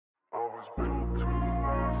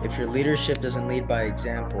If your leadership doesn't lead by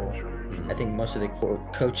example, I Mhm. think most of the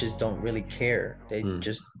coaches don't really care. Mm.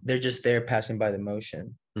 They're just there passing by the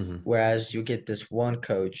motion. Mhm. Whereas you get this one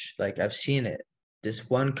coach, like I've seen it, this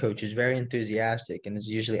one coach is very enthusiastic and is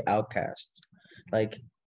usually outcast. Like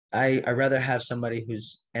I rather have somebody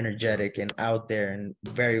who's energetic and out there and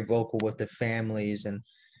very vocal with the families and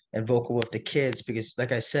vocal with the kids because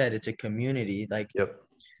like I said, it's a community. Yep.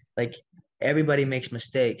 Like everybody makes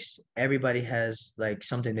mistakes. Everybody has like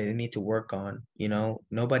something that they need to work on, you know?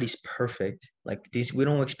 Nobody's perfect. Like these we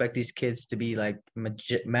don't expect these kids to be like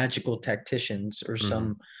magical tacticians or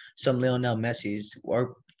Mhm. some Lionel Messi's.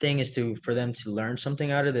 Our thing is to for them to learn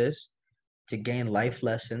something out of this, to gain life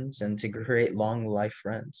lessons and to create long life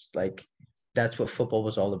friends. Like that's what football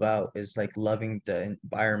was all about, is like loving the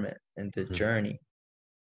environment and the Mhm. journey.